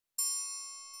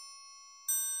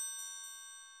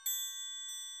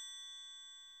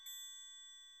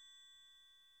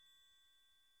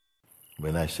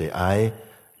When I say I,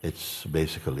 it's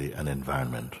basically an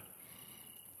environment.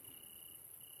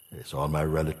 It's all my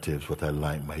relatives, what I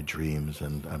like, my dreams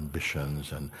and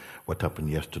ambitions, and what happened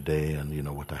yesterday,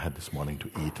 and what I had this morning to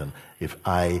eat. And if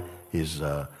I is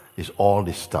all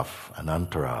this stuff, an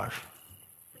entourage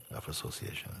of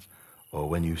associations. Or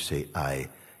when you say I,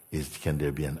 can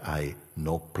there be an I,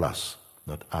 no plus,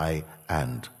 not I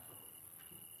and?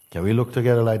 Can we look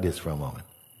together like this for a moment?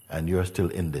 And you're still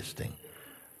in this thing.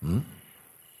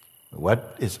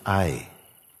 What is I?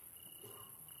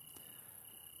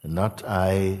 Not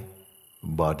I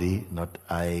body, not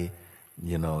I,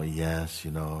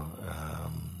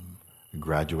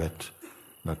 graduate,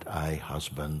 not I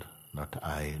husband, not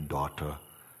I daughter,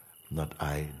 not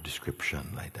I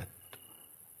description like that.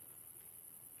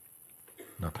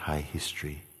 Not high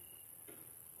history.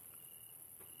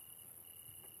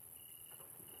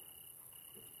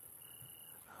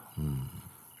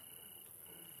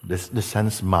 The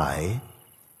sense my,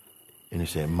 when you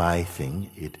say my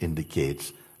thing, it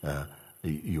indicates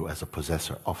you as a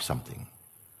possessor of something.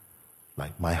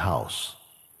 Like my house,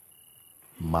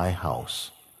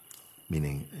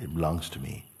 meaning it belongs to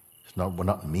me. It's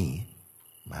not me.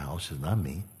 My house is not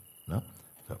me. No,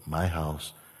 so my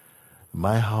house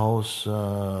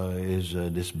is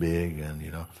this big,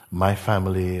 and my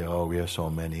family. Oh, we are so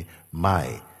many.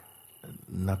 My,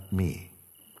 not me.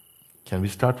 Can we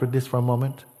start with this for a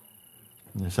moment?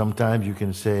 Sometimes you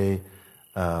can say,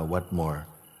 what more?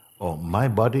 Oh, my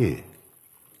body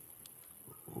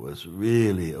was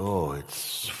really,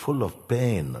 it's full of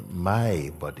pain.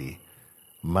 My body.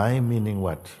 My meaning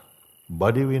what?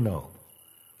 Body we know.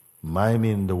 My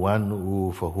meaning the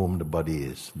one for whom the body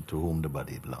is, to whom the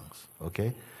body belongs.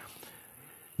 Okay?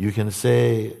 You can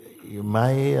say,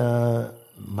 my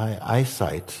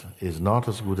eyesight is not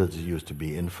as good as it used to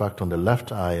be. In fact, on the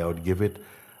left eye, I would give it,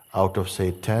 out of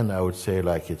say 10, I would say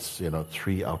like it's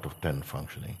 3 out of 10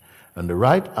 functioning. And the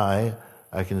right eye,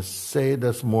 I can say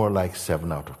that's more like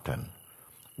 7 out of 10.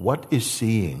 What is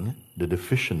seeing? The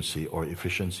deficiency or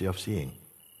efficiency of seeing.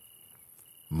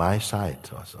 My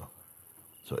sight also.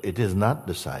 So it is not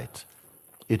the sight.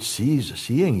 It sees,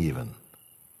 seeing even.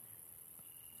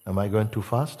 Am I going too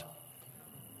fast?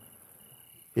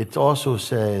 It also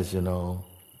says,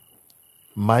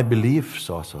 my beliefs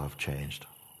also have changed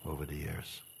over the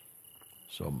years.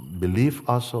 So belief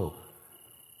also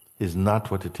is not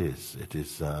what it is. It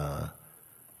is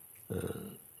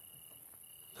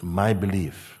my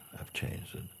belief have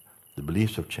changed. The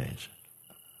beliefs have changed.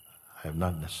 I have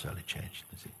not necessarily changed.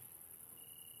 You see,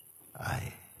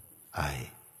 I,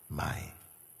 my,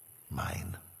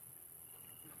 mine.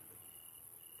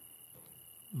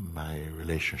 My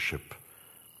relationship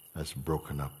has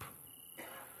broken up.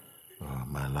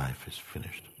 My life is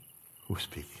finished. Who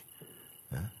speaks?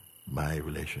 My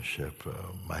relationship,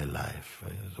 my life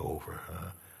is over.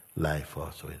 Life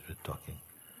also is talking.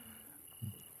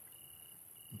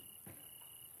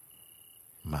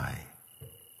 My,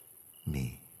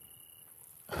 me,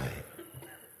 I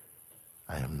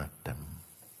am not them.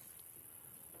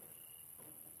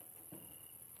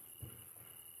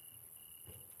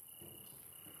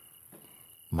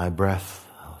 My breath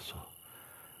also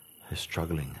is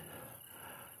struggling.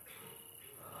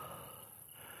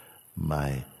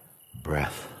 My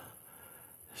breath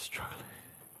is struggling.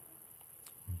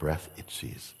 Breath it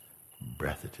sees,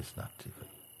 breath it is not even.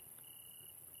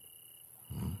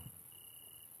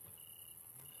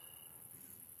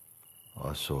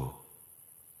 Also,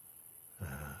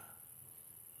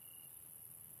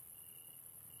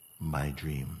 my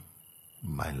dream,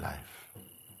 my life,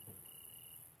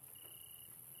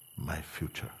 my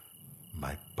future,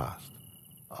 my past,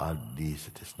 all these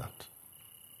it is not.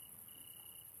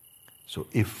 So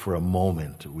if for a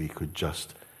moment we could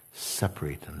just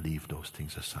separate and leave those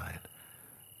things aside,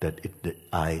 that the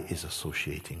I is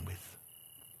associating with.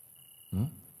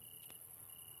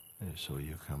 So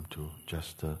you come to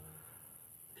just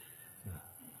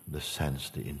the sense,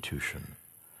 the intuition,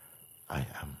 I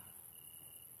am.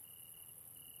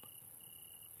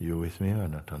 You with me or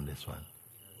not on this one?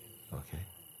 Okay.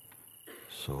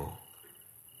 So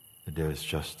there is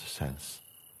just a sense,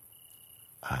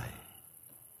 I.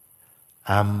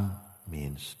 Am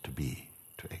means to be,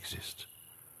 to exist.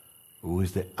 Who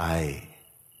is the I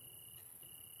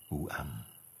who am?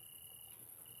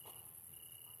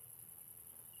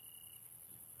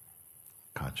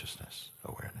 Consciousness,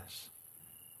 awareness.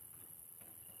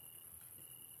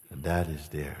 And that is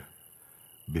there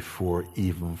before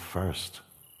even first.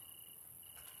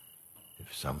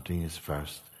 If something is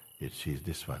first, it sees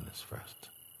this one is first.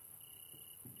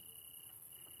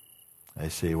 I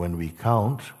say when we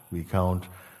count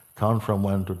Count from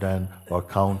 1 to 10, or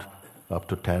count up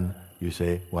to 10. You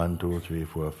say 1, 2, 3,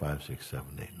 4, 5, 6, 7,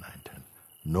 8, 9, 10.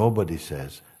 Nobody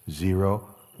says 0,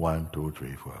 1, 2,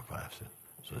 3, 4, 5, 6.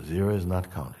 So 0 is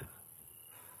not counted.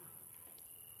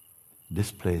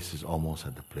 This place is almost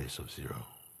at the place of 0,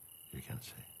 you can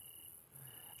say.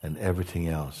 And everything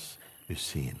else is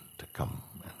seen to come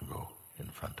and go in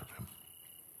front of him.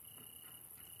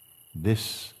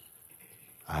 This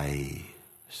I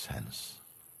sense.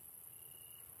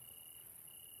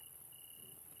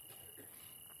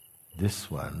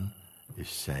 This one is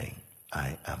saying,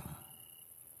 I am.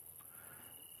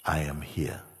 I am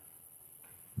here.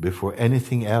 Before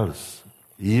anything else,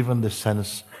 even the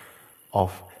sense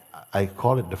of, I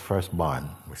call it the firstborn,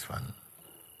 this one,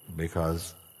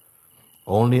 because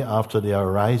only after the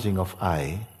arising of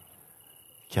I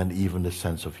can even the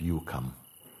sense of you come.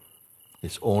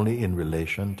 It's only in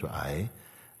relation to I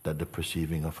that the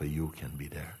perceiving of a you can be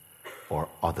there, or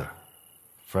other.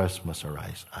 First must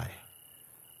arise I.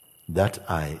 That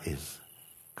I is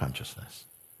consciousness.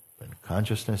 When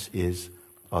consciousness is,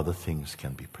 other things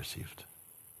can be perceived.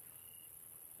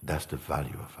 That's the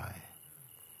value of I.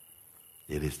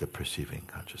 It is the perceiving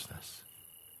consciousness.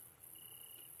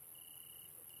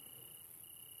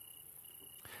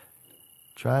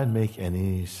 Try and make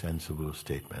any sensible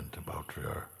statement about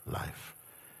your life,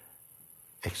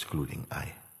 excluding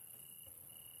I.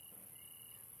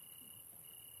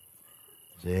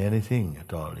 Say anything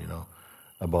at all,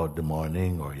 about the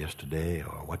morning or yesterday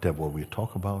or whatever we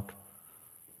talk about.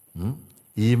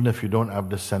 Even if you don't have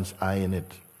the sense I in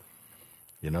it,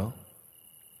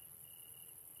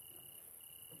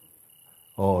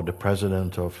 Oh, the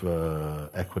president of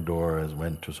Ecuador has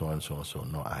went to so and so and so.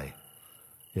 No, I.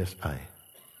 Yes, I.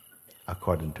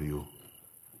 According to you,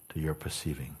 to your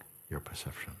perceiving, your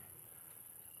perception.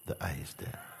 The I is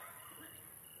there.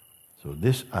 So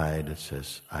this I that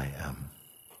says I am,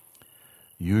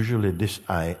 usually this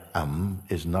I am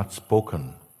is not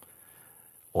spoken,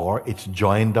 or it's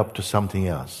joined up to something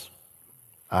else.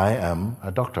 I am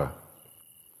a doctor.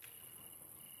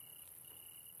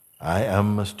 I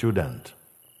am a student.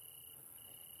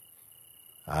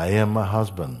 I am a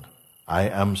husband. I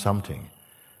am something.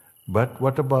 But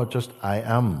what about just I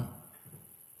am?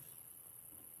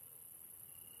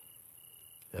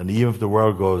 And even if the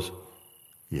world goes,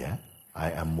 yeah,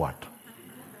 I am what?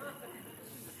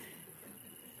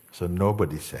 So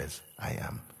nobody says I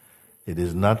am. It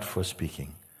is not for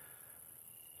speaking.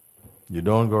 You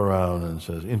don't go around and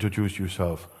says, introduce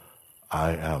yourself,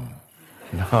 I am.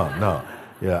 No.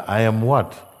 Yeah, I am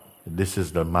what? This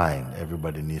is the mind.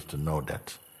 Everybody needs to know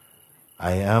that.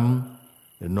 I am,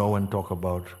 no one talk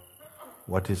about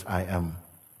what is I am.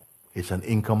 It's an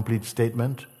incomplete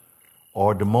statement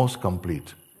or the most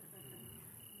complete.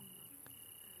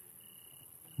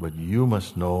 But you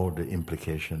must know the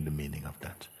implication, the meaning of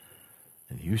that.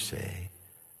 And you say,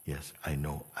 yes, I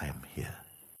know I am here.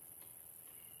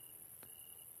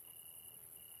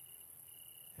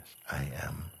 Yes, I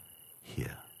am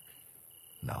here.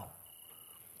 Now.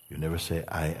 You never say,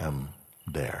 I am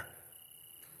there.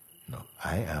 No,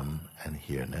 I am and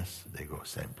here-ness, they go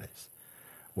same place.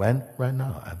 When? Right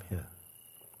now, I'm here.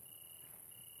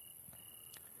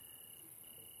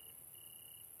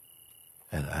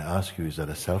 And I ask you, is that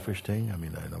a selfish thing? I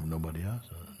mean, I know nobody else?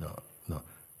 No.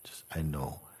 Just, I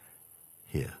know,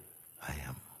 here, I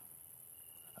am.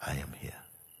 I am here.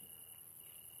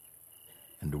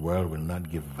 And the world will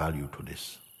not give value to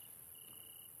this.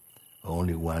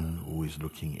 Only one who is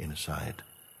looking inside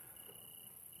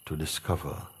to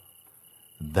discover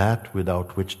that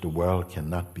without which the world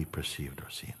cannot be perceived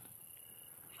or seen.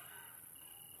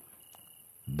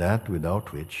 That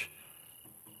without which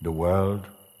the world,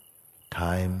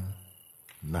 time,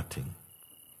 nothing,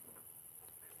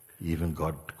 even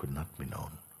God could not be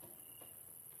known.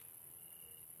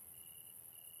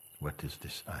 What is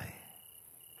this I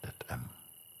that am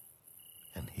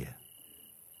and here?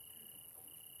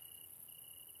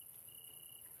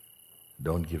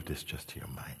 Don't give this just to your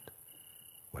mind.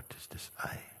 What is this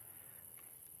I?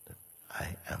 That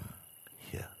I am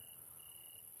here.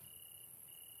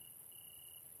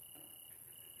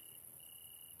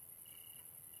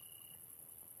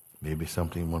 Maybe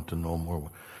something you want to know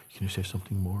more. Can you say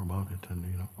something more about it? And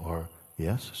or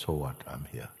yes, so what? I'm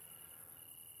here.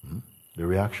 The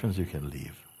reactions you can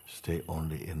leave. Stay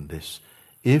only in this.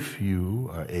 If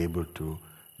you are able to,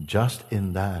 just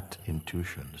in that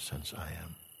intuition, the sense I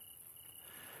am,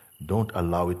 don't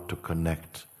allow it to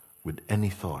connect with any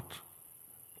thought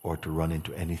or to run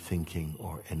into any thinking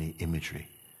or any imagery.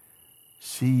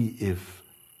 See if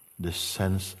the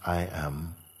sense I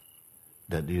am,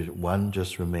 that one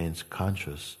just remains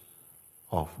conscious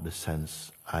of the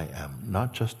sense I am.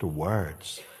 Not just the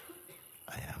words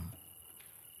I am,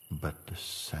 but the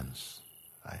sense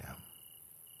I am.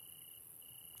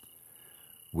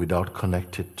 Without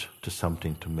connected to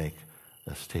something to make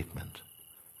a statement.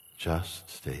 Just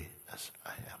stay as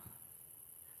I am.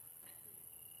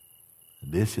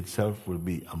 This itself will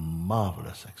be a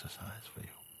marvelous exercise for you.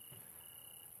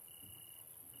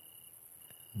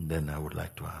 Then I would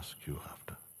like to ask you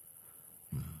after,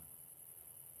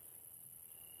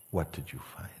 what did you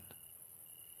find?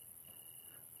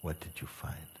 What did you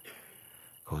find?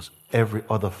 Because every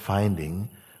other finding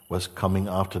was coming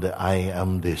after the I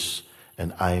am this,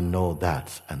 and I know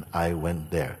that, and I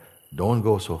went there. Don't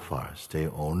go so far. Stay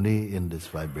only in this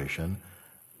vibration,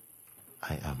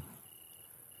 I am.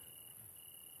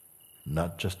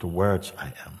 Not just the words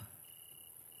I am,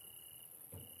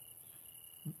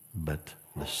 but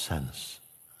the sense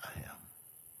I am.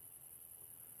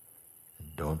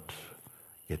 Don't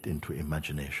get into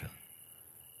imagination.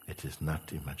 It is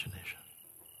not imagination.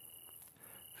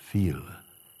 Feel,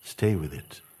 stay with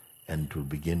it, and it will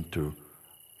begin to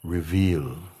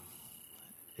reveal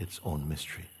its own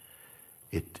mystery.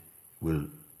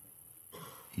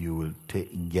 You will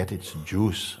get its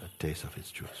juice, a taste of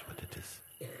its juice, what it is.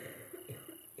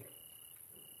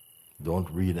 Don't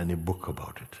read any book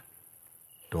about it.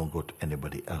 Don't go to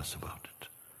anybody else about it.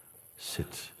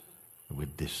 Sit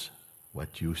with this,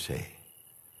 what you say.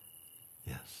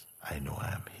 Yes, I know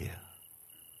I am here.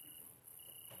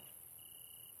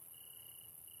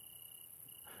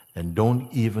 And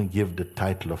don't even give the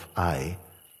title of I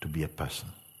to be a person.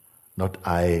 Not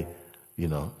I,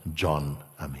 John,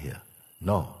 I'm here.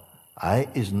 No, I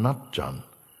is not John.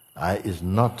 I is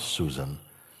not Susan.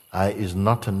 I is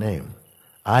not a name.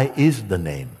 I is the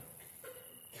name.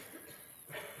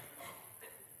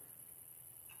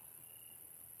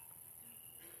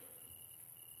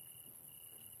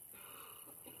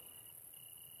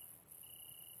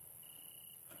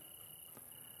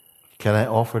 Can I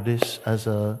offer this as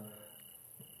a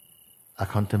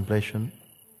contemplation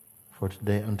for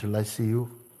today until I see you?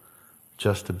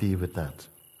 Just to be with that.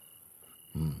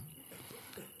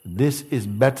 This is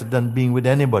better than being with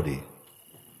anybody.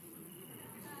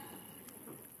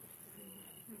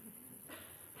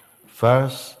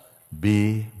 First,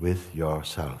 be with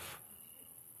yourself.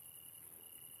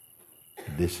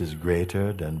 This is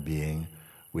greater than being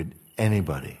with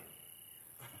anybody.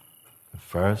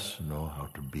 First, know how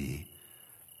to be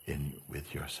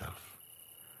with yourself.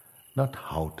 Not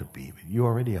how to be. You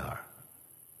already are.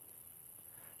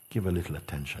 Give a little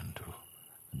attention to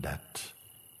that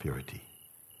purity.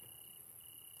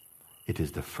 It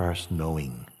is the first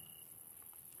knowing.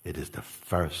 It is the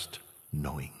first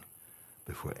knowing.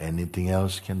 Before anything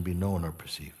else can be known or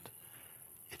perceived,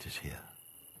 it is here.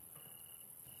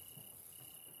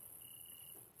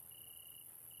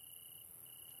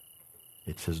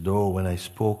 It's as though when I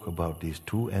spoke about these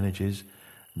two energies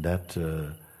that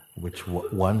which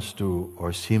wants to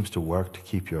or seems to work to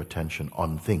keep your attention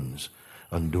on things,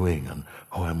 on doing, and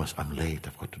I'm late,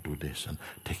 I've got to do this and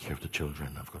take care of the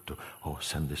children, I've got to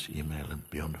send this email and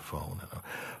be on the phone, and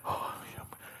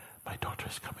my daughter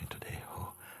is coming today,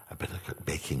 I better get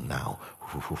baking now.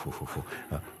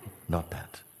 Not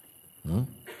that.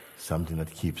 Something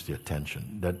that keeps the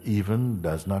attention, that even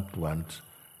does not want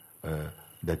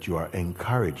that you are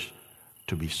encouraged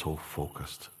to be so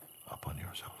focused upon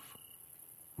yourself.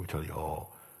 We tell you,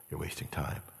 you're wasting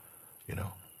time.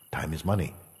 Time is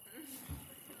money.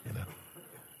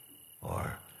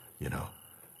 Or,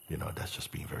 that's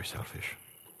just being very selfish,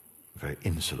 very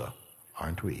insular,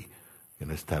 aren't we?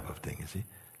 This type of thing, you see.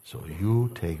 So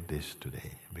you take this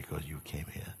today because you came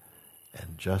here,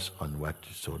 and just on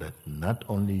so that not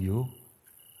only you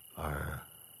are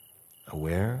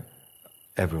aware,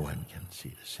 everyone can see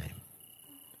the same.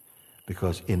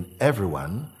 Because in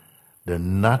everyone, the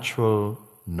natural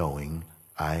knowing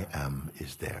I am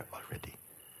is there already.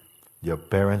 Your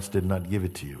parents did not give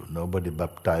it to you. Nobody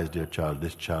baptized their child.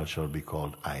 This child shall be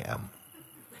called I am.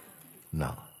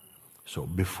 No. So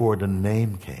before the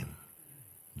name came,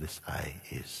 this I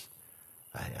is,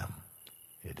 I am.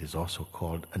 It is also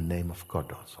called a name of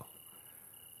God also.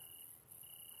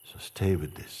 So stay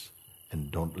with this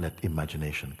and don't let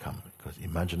imagination come, because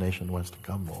imagination wants to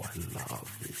come. I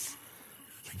love this.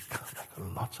 It can come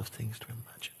like lots of things to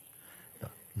imagine.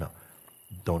 No,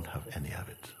 don't have any of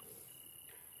it.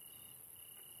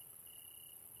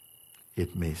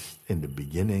 It may, in the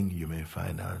beginning, you may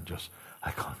find out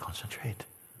I can't concentrate.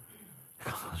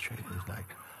 It's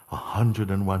like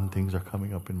 101 things are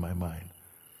coming up in my mind,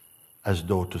 as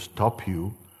though to stop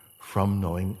you from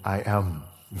knowing I am.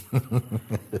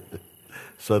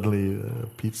 Suddenly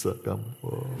pizza come.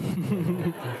 Oh,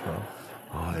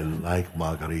 I like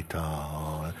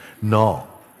margarita. No,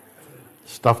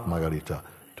 stuffed margarita.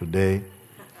 Today,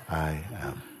 I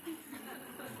am.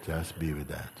 Just be with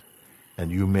that.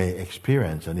 And you may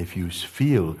experience, and if you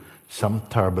feel some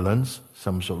turbulence,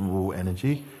 some sort of raw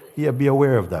energy, yeah, be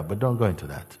aware of that, but don't go into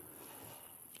that.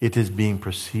 It is being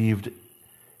perceived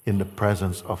in the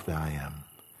presence of the I am.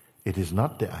 It is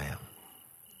not the I am.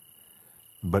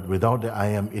 But without the I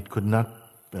am, it could not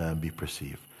be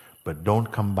perceived. But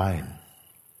don't combine.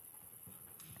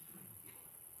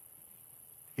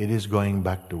 It is going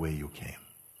back the way you came.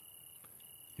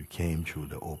 You came through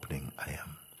the opening I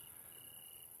am,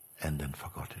 and then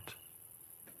forgot it.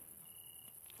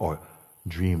 Or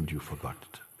dreamed you forgot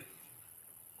it.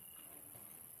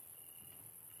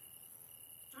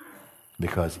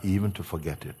 Because even to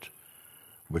forget it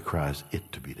requires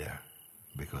it to be there,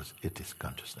 because it is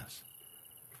consciousness.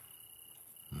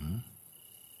 Am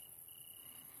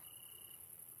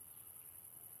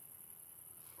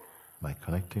I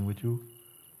connecting with you?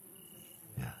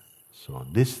 Yeah. So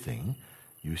this thing,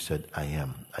 you said I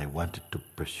am. I wanted to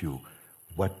pursue.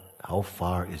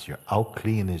 How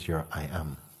clean is your I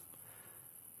am?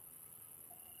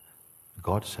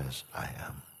 God says I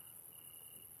am.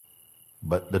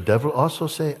 But the devil also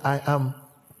say I am.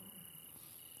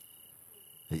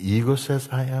 The ego says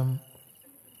I am.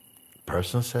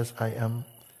 Person says I am.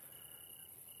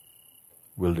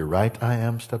 Will the right I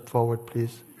am step forward,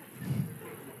 please?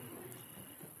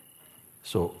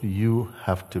 So you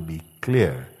have to be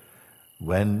clear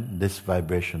when this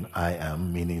vibration I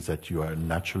am, meaning that you are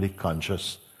naturally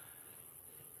conscious.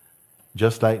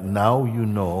 Just like now you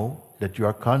know that you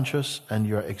are conscious and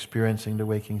you are experiencing the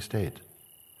waking state.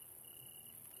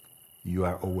 You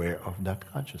are aware of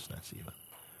that consciousness even.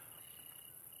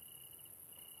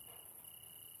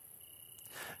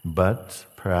 But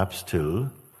perhaps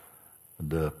still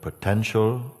the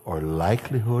potential or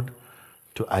likelihood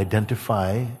to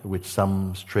identify with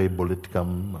some stray bullet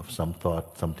of some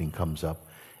thought, something comes up,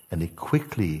 and it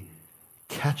quickly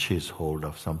catches hold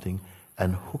of something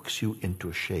and hooks you into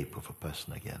a shape of a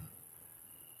person again.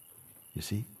 You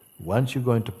see, once you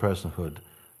go into personhood,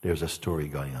 there's a story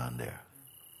going on there.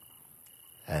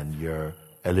 And your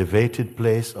elevated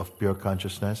place of pure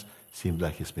consciousness seems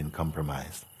like it's been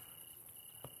compromised.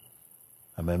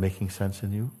 Am I making sense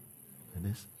in you? It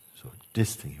is? So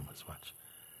this thing you must watch.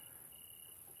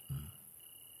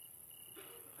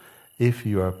 If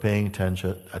you are paying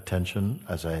attention,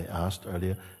 as I asked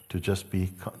earlier, to just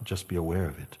be aware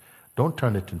of it. Don't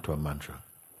turn it into a mantra.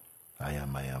 I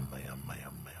am, I am, I am, I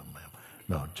am, I am, I am.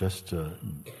 No, just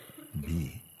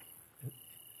be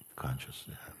conscious.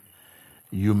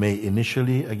 You may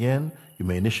initially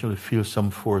feel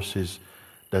some forces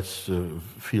that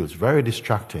feels very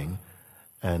distracting,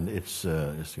 and it's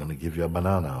going to give you a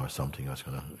banana or something. Or it's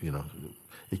going to,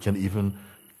 it can even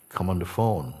come on the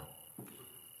phone.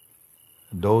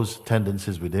 Those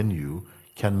tendencies within you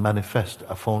can manifest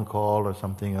a phone call or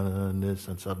something, and this,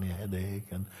 and suddenly a headache,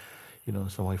 and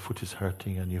my foot is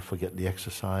hurting, and you forget the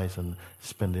exercise and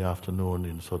spend the afternoon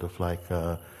in sort of like,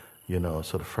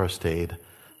 sort of first aid.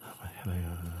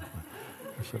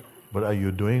 But are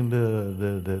you doing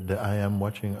the I am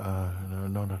watching? No,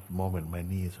 not at the moment. My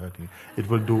knee is hurting. It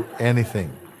will do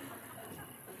anything.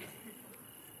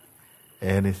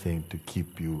 Anything to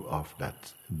keep you off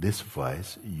that. This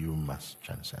vice you must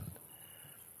transcend.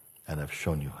 And I've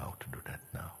shown you how to do that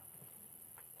now.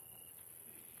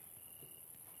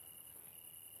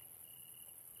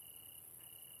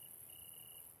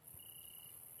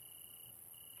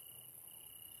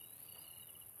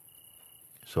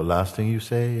 So last thing you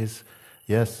say is,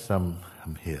 yes, I'm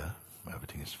here,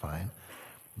 everything is fine.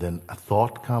 Then a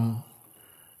thought come,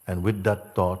 and with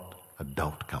that thought, a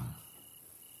doubt come.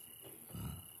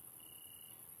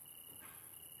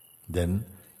 Then,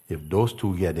 if those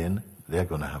two get in, they're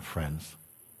going to have friends.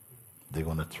 They're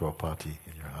going to throw a party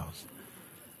in your house.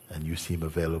 And you seem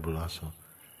available also.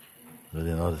 But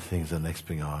then other things, the next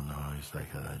thing, it's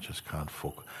like, I just can't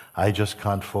focus. I just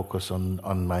can't focus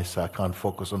on myself. I can't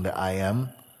focus on the I am.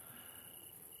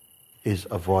 Is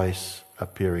a voice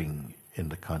appearing in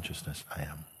the consciousness I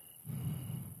am.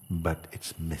 But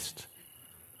it's missed.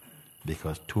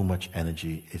 Because too much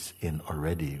energy is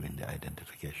already in the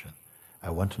identification. I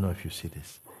want to know if you see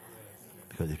this.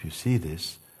 Because if you see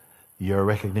this, your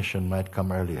recognition might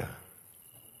come earlier.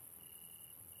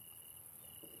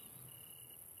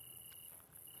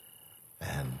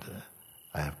 And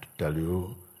I have to tell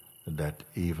you that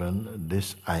even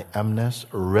this I amness,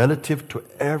 relative to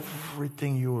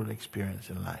everything you will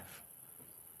experience in life,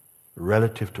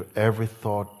 relative to every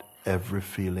thought, every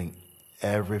feeling,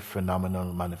 every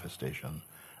phenomenal manifestation,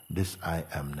 this I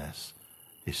amness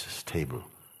is stable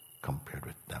compared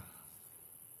with them.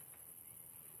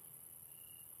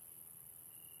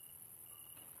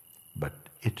 But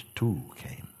it too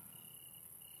came.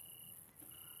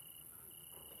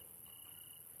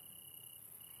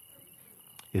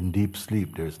 In deep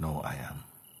sleep there is no I am.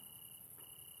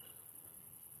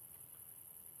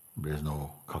 There is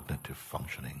no cognitive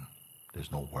functioning. There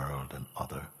is no world and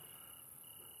other.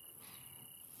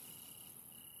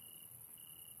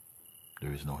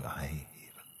 There is no I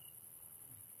even.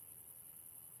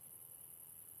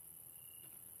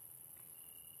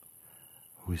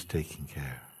 Who is taking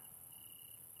care?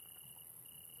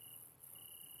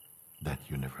 That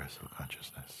universal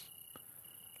consciousness.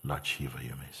 Lord Shiva, you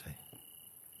may say.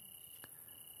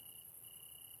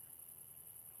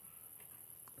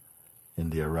 In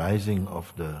the arising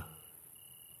of the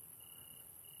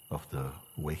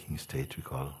waking state we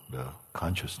call the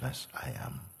consciousness I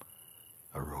am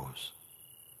arose.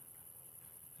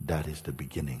 That is the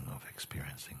beginning of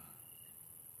experiencing.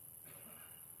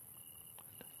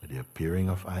 With the appearing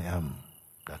of I am,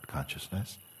 that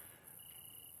consciousness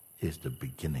is the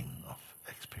beginning of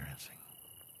experiencing.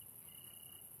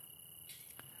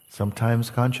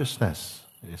 Sometimes consciousness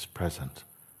is present.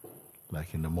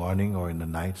 Like in the morning or in the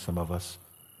night, some of us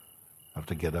have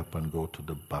to get up and go to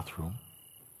the bathroom.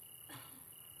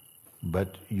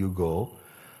 But you go,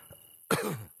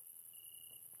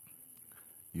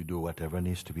 you do whatever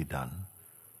needs to be done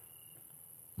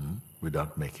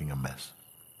without making a mess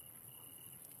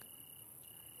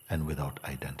and without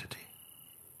identity.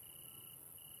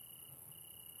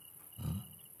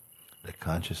 The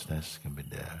consciousness can be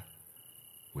there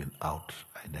without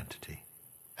identity,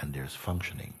 and there's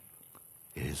functioning.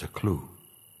 It is a clue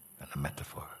and a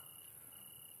metaphor.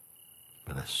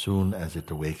 But as soon as it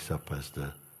wakes up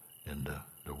in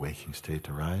the waking state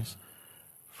arise,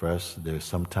 first there's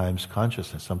sometimes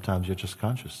consciousness, sometimes you're just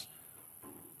conscious.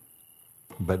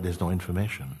 But there's no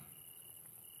information.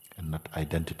 And that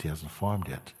identity hasn't formed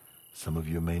yet. Some of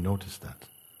you may notice that.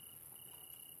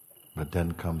 But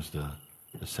then comes the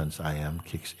sense I am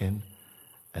kicks in,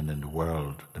 and then the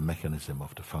world, the mechanism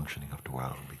of the functioning of the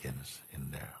world begins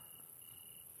in there.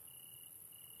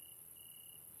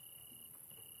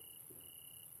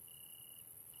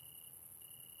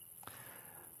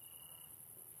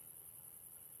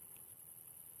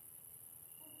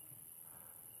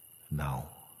 Now,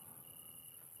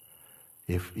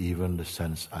 if even the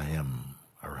sense I am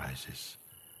arises,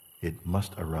 it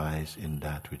must arise in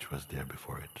that which was there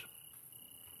before it.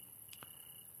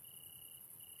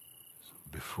 So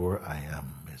before I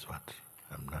am is what?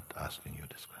 I'm not asking you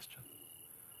this question.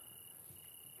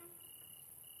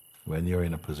 When you're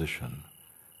in a position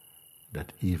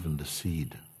that even the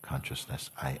seed consciousness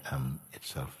I am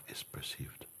itself is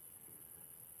perceived,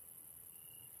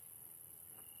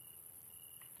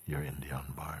 you're in the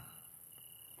unborn.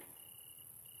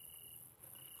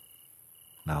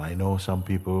 Now I know some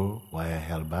people, why I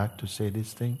held back to say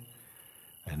this thing.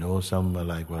 I know some are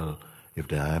like, well, if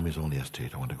the I am is only a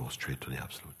state, I want to go straight to the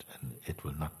Absolute. And it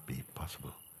will not be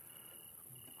possible.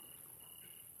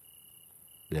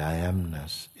 The I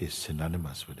amness is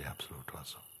synonymous with the Absolute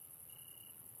also.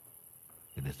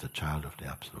 It is the child of the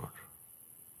Absolute.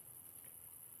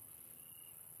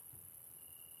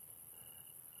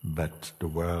 But the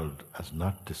world has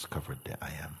not discovered the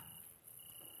I am.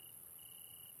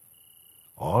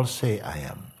 All say I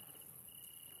am,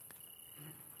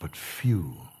 but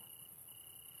few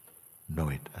know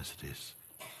it as it is.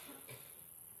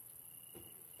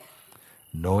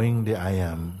 Knowing the I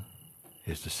am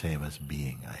is the same as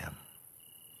being I am.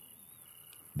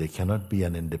 They cannot be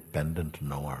an independent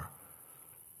knower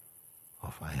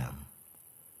of I am,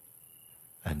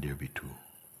 and there be two.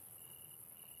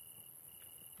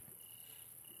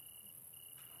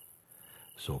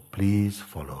 So please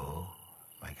follow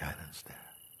my guidance there.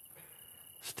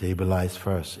 Stabilize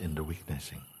first in the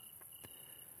witnessing,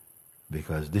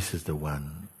 because this is the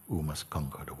one who must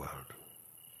conquer the world.